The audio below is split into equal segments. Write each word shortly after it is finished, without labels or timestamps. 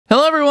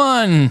Hello,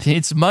 everyone.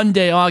 It's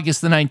Monday, August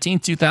the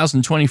 19th,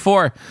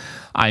 2024.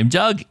 I'm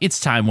Doug.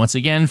 It's time once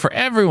again for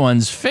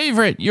everyone's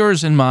favorite,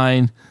 yours and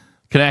mine,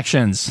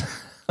 connections.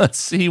 Let's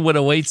see what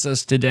awaits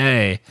us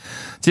today.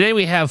 Today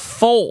we have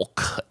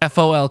folk,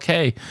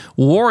 F-O-L-K,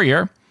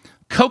 warrior,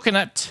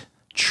 coconut,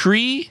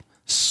 tree,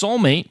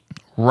 soulmate,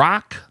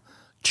 rock,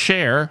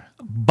 chair,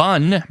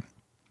 bun,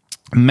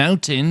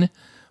 mountain,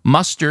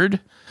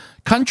 mustard,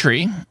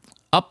 country,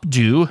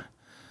 updo,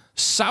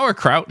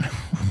 sauerkraut,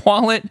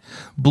 wallet,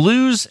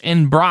 blues,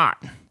 and brat.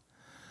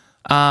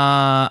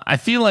 I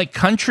feel like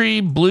country,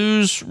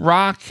 blues,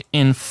 rock,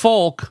 and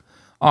folk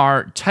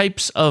are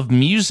types of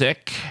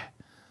music.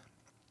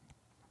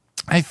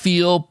 I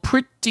feel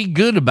pretty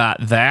good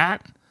about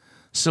that.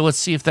 So let's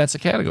see if that's a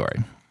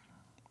category.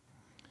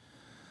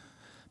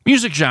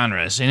 Music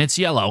genres, and it's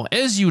yellow,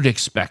 as you'd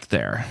expect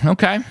there.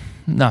 Okay,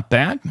 not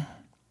bad.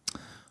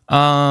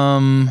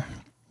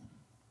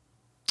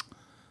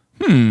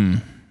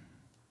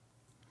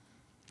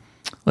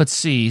 Let's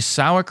see,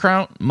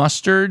 sauerkraut,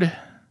 mustard,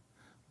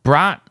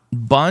 brat,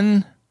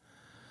 bun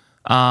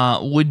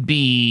would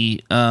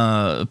be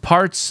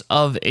parts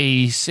of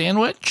a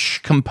sandwich,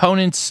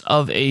 components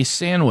of a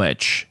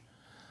sandwich.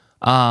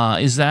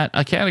 Is that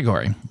a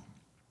category?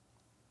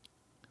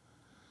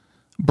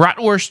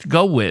 Bratwurst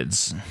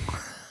go-withs.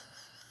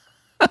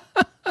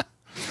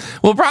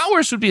 Well,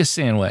 bratwurst would be a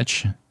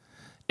sandwich.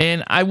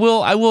 And I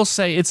will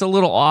say it's a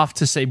little off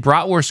to say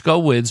bratwurst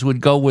go-withs would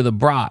go with a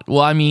brat.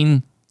 Well, I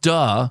mean,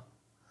 duh.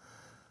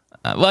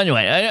 Well,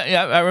 anyway,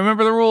 I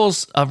remember the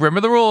rules. Remember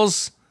the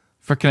rules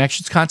for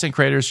Connections content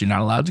creators. You're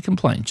not allowed to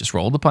complain. Just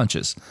roll the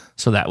punches.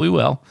 So that we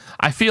will.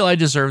 I feel I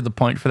deserve the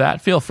point for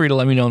that. Feel free to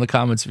let me know in the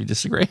comments if you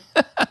disagree.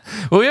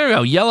 Well, here we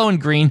go. Yellow and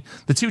green,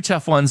 the two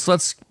tough ones.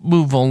 Let's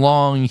move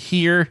along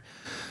here.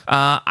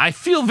 I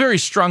feel very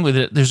strongly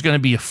that there's going to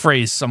be a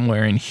phrase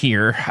somewhere in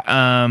here.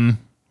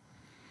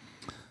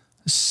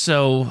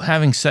 So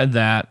having said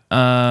that,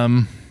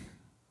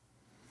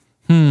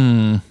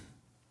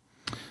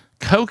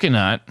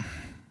 coconut,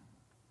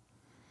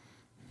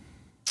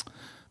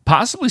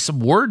 possibly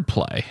some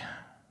wordplay.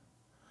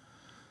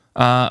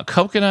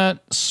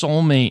 Coconut,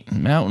 soulmate,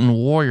 mountain,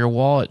 warrior,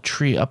 wallet,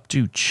 tree,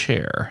 updo,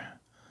 chair.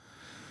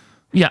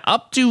 Yeah,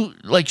 updo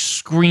like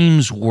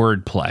screams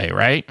wordplay,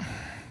 right?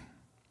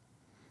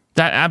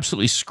 That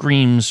absolutely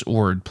screams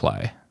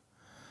wordplay.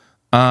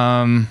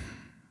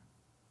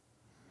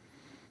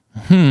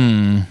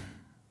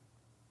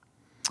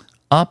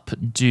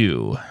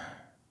 Updo.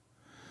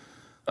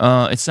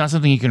 It's not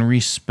something you can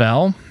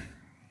respell.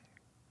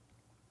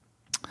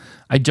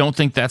 I don't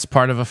think that's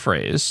part of a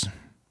phrase.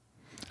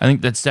 I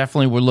think that's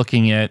definitely we're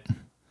looking at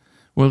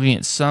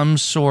some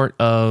sort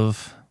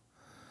of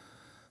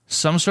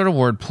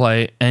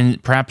wordplay,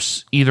 and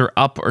perhaps either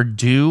up or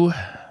do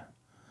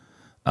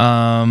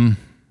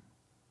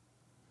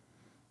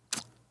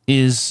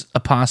is a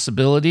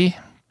possibility.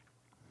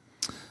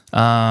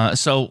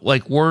 So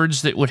like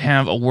words that would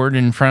have a word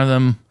in front of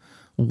them: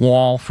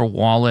 wall for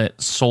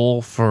wallet,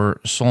 soul for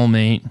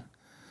soulmate,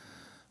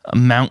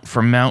 mount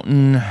for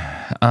mountain,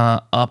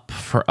 up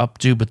for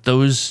updo. But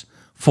those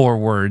four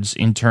words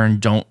in turn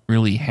don't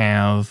really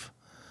have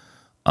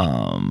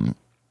anything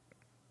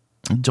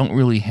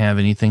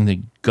to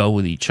go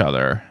with each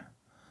other.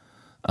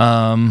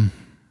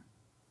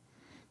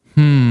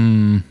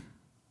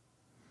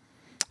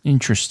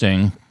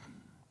 Interesting.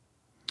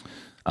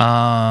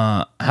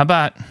 How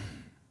about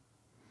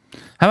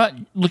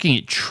looking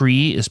at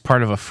tree as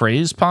part of a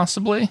phrase,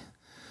 possibly?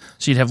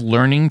 So you'd have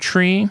learning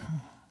tree,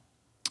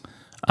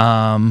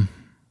 apple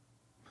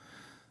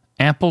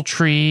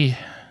tree,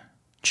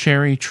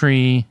 cherry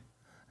tree,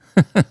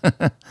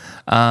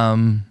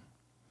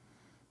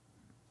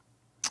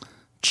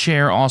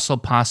 chair also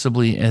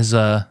possibly as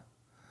a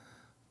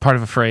part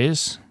of a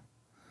phrase.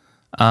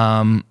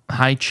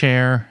 High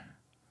chair,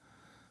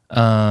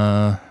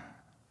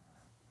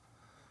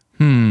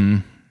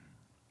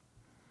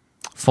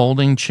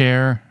 folding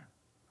chair.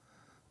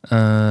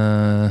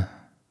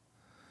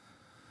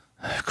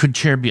 Could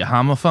chair be a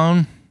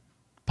homophone?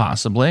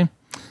 Possibly.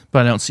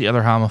 But I don't see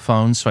other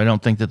homophones, so I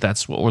don't think that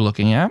that's what we're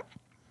looking at.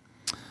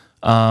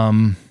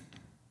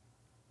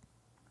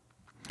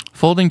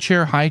 Folding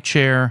chair, high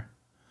chair.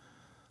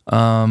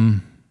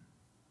 I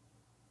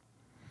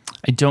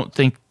don't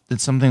think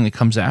that's something that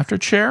comes after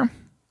chair.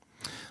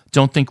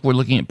 Don't think we're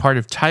looking at part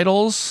of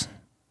titles.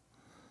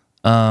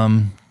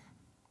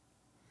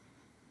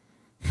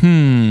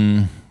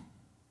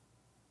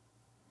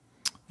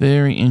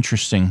 Very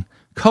interesting.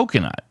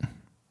 Coconut.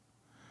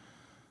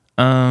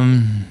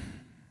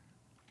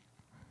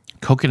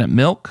 Coconut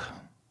milk.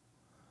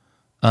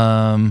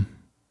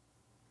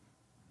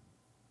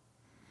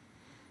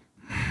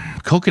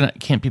 Coconut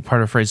can't be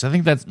part of a phrase. I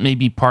think that's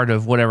maybe part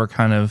of whatever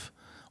kind of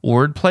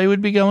wordplay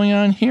would be going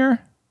on here.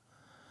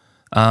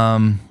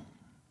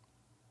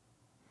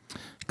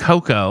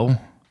 Cocoa.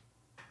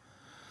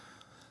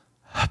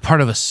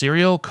 Part of a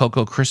cereal,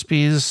 Cocoa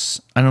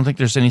Krispies. I don't think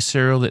there's any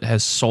cereal that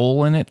has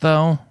soul in it,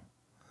 though.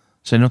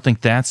 So I don't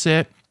think that's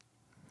it.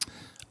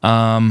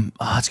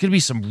 It's going to be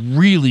some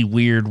really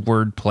weird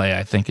wordplay,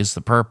 I think, is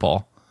the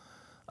purple.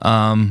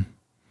 And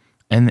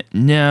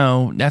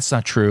no, that's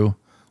not true.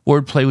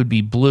 Wordplay would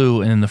be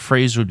blue, and then the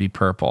phrase would be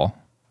purple.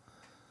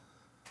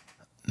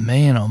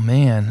 Man, oh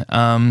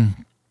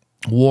man.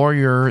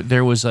 Warrior,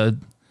 there was a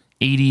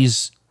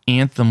 80s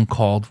anthem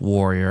called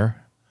Warrior.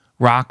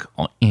 Rock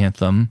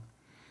anthem.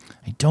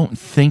 I don't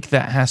think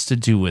that has to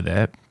do with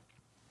it.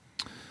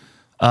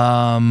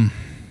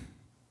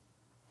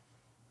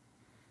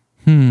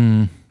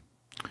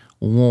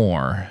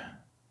 War.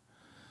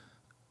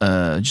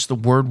 Just the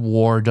word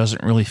war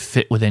doesn't really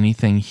fit with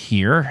anything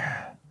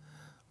here.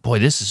 Boy,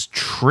 this is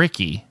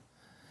tricky.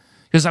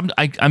 Because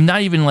I'm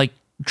not even like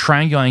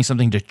triangulating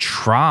something to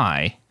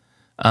try.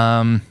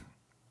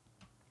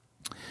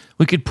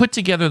 We could put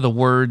together the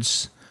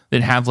words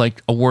that have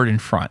like a word in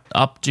front.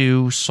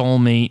 Updo,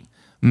 soulmate,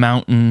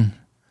 mountain,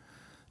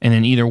 and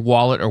then either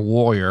wallet or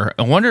warrior.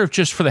 I wonder if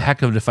just for the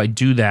heck of it, if I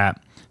do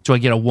that, do I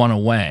get a one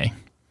away?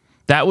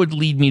 That would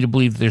lead me to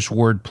believe there's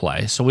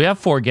wordplay. So we have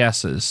 4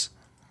 guesses.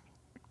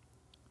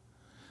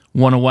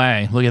 One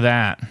away. Look at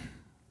that.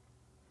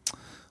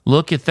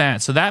 Look at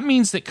that. So that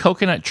means that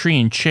coconut tree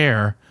and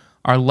chair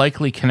are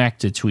likely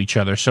connected to each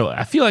other. So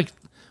I feel like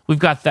we've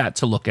got that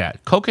to look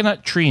at.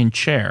 Coconut tree and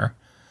chair.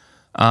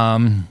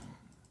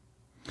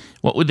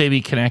 What would they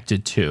be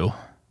connected to?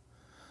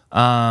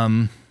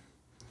 Again,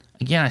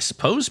 I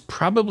suppose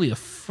probably a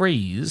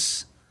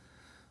phrase.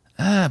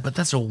 But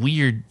that's a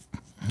weird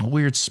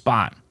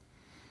spot.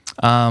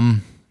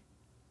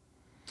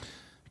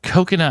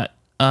 Coconut,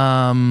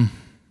 a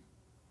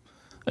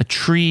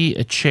tree,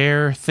 a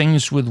chair,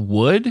 things with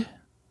wood.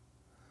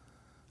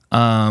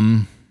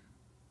 No,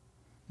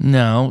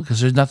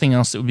 because there's nothing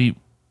else that would be.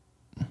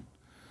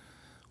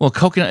 Well,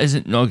 coconut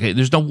isn't okay.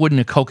 There's no wood in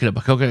a coconut,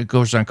 but coconut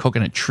goes on a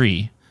coconut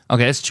tree.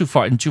 Okay, that's too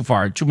far.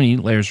 Too many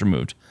layers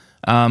removed.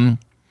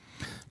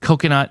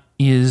 Coconut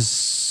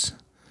is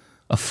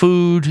a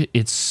food.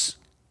 It's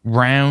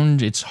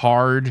round. It's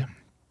hard.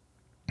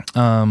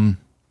 No.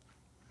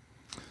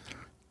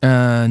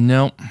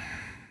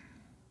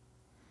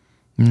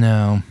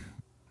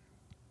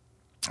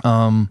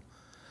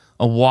 A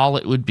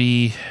wallet would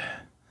be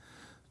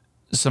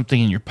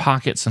something in your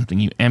pocket, something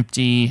you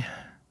empty.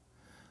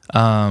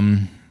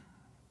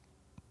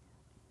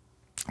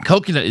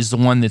 Coconut is the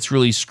one that's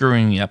really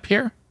screwing me up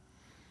here.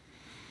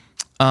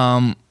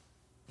 The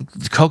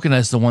coconut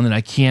is the one that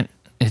I can't.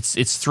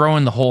 It's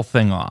throwing the whole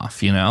thing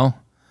off, you know.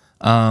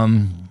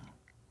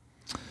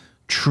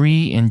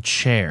 Tree and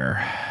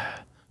chair,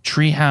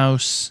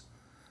 treehouse.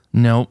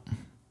 Nope.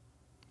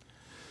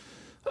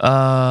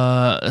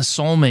 A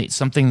soulmate,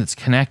 something that's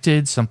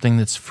connected, something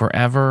that's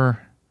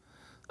forever.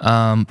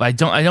 But I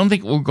don't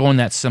think we're going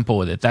that simple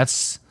with it.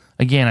 That's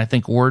again, I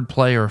think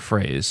wordplay or a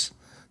phrase,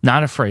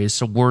 not a phrase,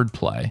 so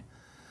wordplay.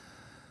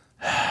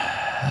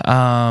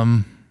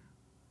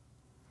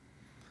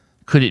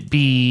 Could it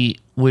be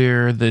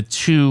where the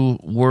two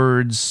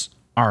words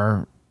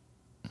are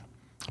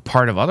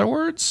part of other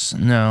words?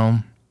 No.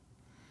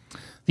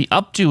 The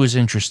updo is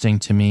interesting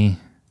to me.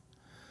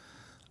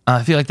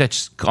 I feel like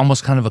that's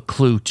almost kind of a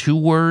clue. 2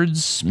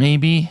 words,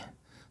 maybe.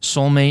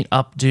 Soulmate,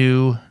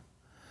 updo.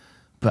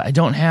 But I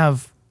don't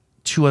have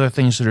 2 other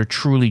things that are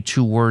truly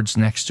 2 words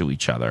next to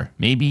each other.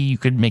 Maybe you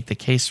could make the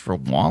case for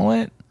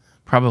wallet.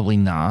 Probably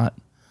not.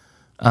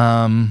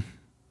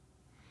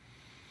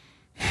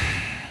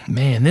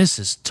 Man, this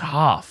is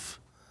tough.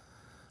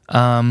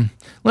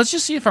 Let's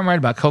just see if I'm right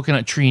about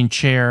coconut tree and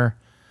chair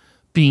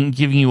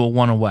giving you a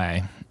 1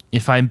 away.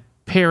 If I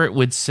pair it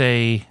with,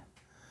 say,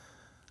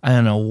 I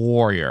don't know,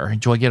 warrior,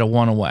 do I get a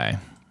 1 away?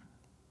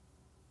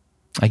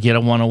 I get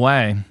a 1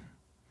 away.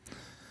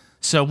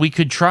 So we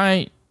could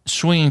try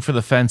swinging for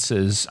the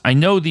fences. I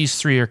know these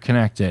 3 are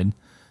connected,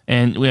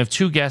 and we have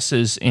 2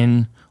 guesses,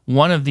 and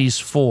one of these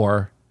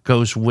 4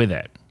 goes with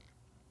it.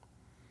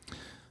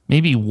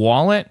 Maybe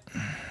wallet.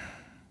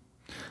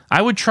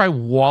 I would try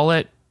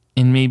wallet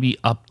and maybe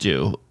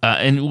updo.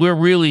 And we're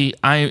really,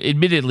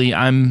 admittedly,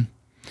 I'm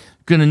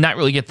going to not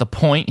really get the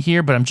point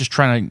here, but I'm just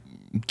trying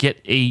to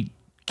get a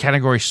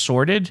category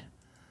sorted.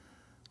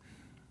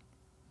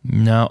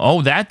 No.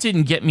 Oh, that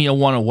didn't get me a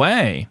 1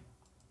 away.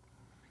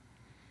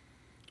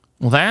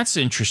 Well, that's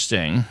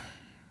interesting.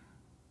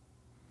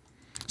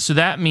 So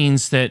that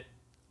means that,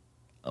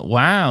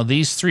 wow,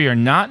 these 3 are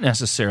not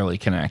necessarily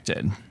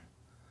connected.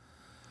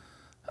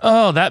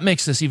 Oh, that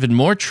makes this even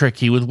more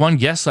tricky with 1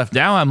 guess left.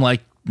 Now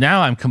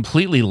I'm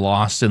completely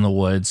lost in the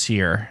woods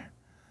here.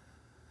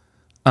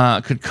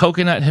 Could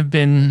coconut have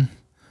been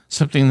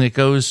something that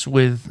goes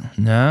with...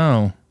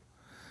 No.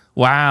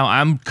 Wow,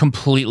 I'm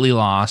completely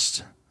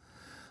lost.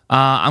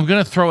 I'm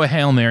going to throw a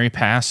Hail Mary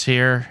pass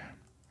here.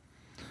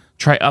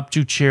 Try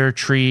updo, chair,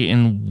 tree,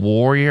 and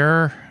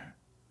warrior.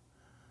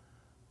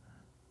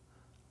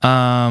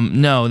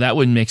 No, that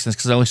wouldn't make sense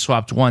because I only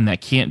swapped 1.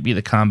 That can't be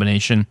the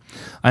combination.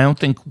 I don't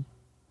think...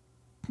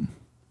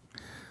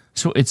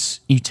 So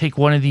it's... You take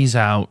one of these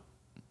out.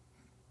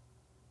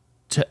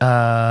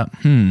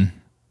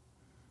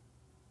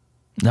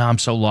 No, I'm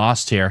so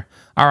lost here.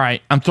 All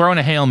right, I'm throwing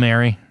a Hail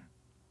Mary.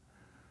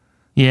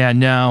 Yeah,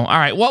 no. All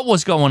right, what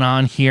was going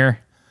on here?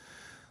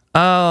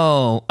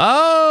 Oh,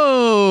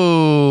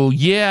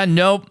 yeah,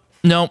 nope.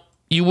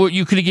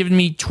 You could have given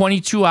me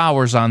 22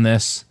 hours on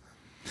this.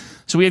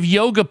 So we have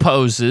yoga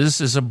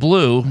poses as a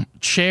blue,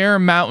 chair,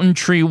 mountain,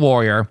 tree,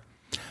 warrior.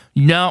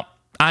 No,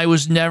 I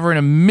was never in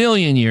a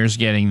million years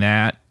getting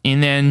that.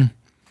 And then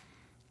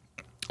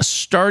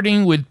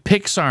starting with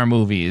Pixar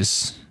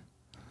movies,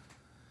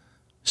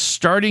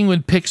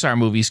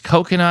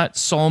 Coconut,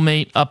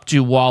 Soulmate,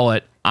 Updo,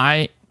 Wallet.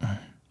 I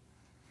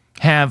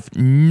have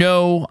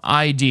no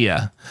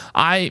idea.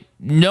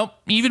 Nope.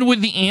 Even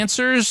with the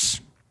answers,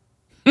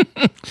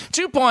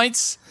 2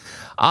 points.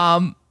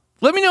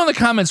 Let me know in the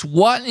comments,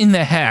 what in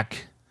the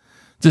heck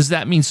does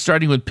that mean,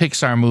 starting with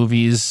Pixar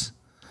movies?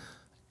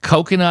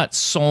 Coconut,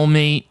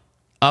 Soulmate,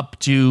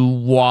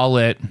 Updo,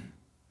 Wallet.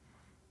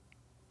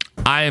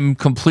 I am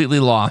completely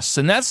lost,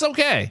 and that's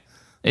okay.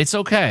 It's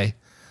okay.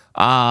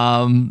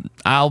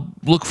 I'll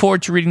look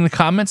forward to reading the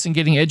comments and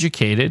getting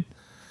educated.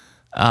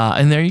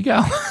 And there you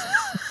go.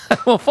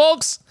 Well,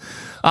 folks,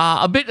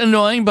 a bit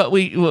annoying, but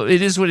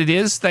it is what it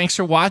is. Thanks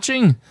for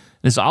watching.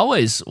 As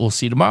always, we'll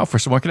see you tomorrow for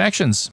some more connections.